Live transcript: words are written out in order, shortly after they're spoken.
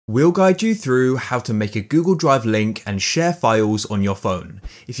We'll guide you through how to make a Google Drive link and share files on your phone.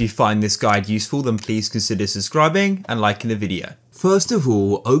 If you find this guide useful, then please consider subscribing and liking the video. First of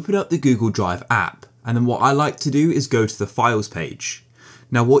all, open up the Google Drive app, and then what I like to do is go to the Files page.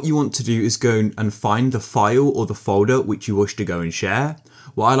 Now what you want to do is go and find the file or the folder which you wish to go and share.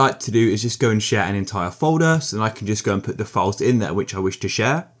 What I like to do is just go and share an entire folder, so then I can just go and put the files in there which I wish to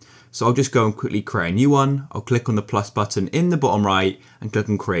share. So I'll just go and quickly create a new one. I'll click on the plus button in the bottom right and click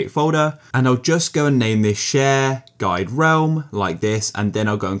on create folder. And I'll just go and name this share GuideRealm like this, and then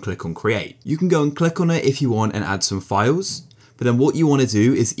I'll go and click on create. You can go and click on it if you want and add some files. But then what you want to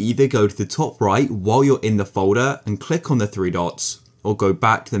do is either go to the top right while you're in the folder and click on the three dots, or go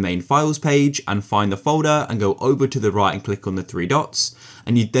back to the main files page and find the folder and go over to the right and click on the three dots.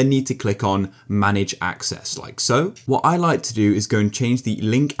 And you then need to click on manage access like so. What I like to do is go and change the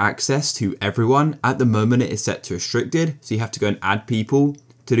link access to everyone. At the moment it is set to restricted, so you have to go and add people.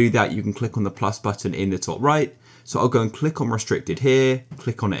 To do that, you can click on the plus button in the top right. So I'll go and click on restricted here,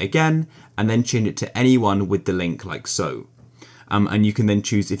 click on it again, and then change it to anyone with the link like so. And you can then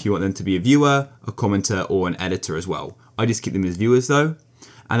choose if you want them to be a viewer, a commenter, or an editor as well. I just keep them as viewers though.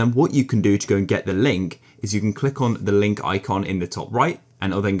 And then what you can do to go and get the link is you can click on the link icon in the top right,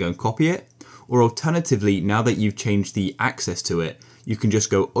 and I'll then go and copy it. Or alternatively, now that you've changed the access to it, you can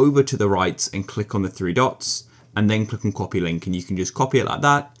just go over to the right and click on the three dots and then click on copy link, and you can just copy it like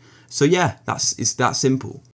that. So yeah, it's that simple.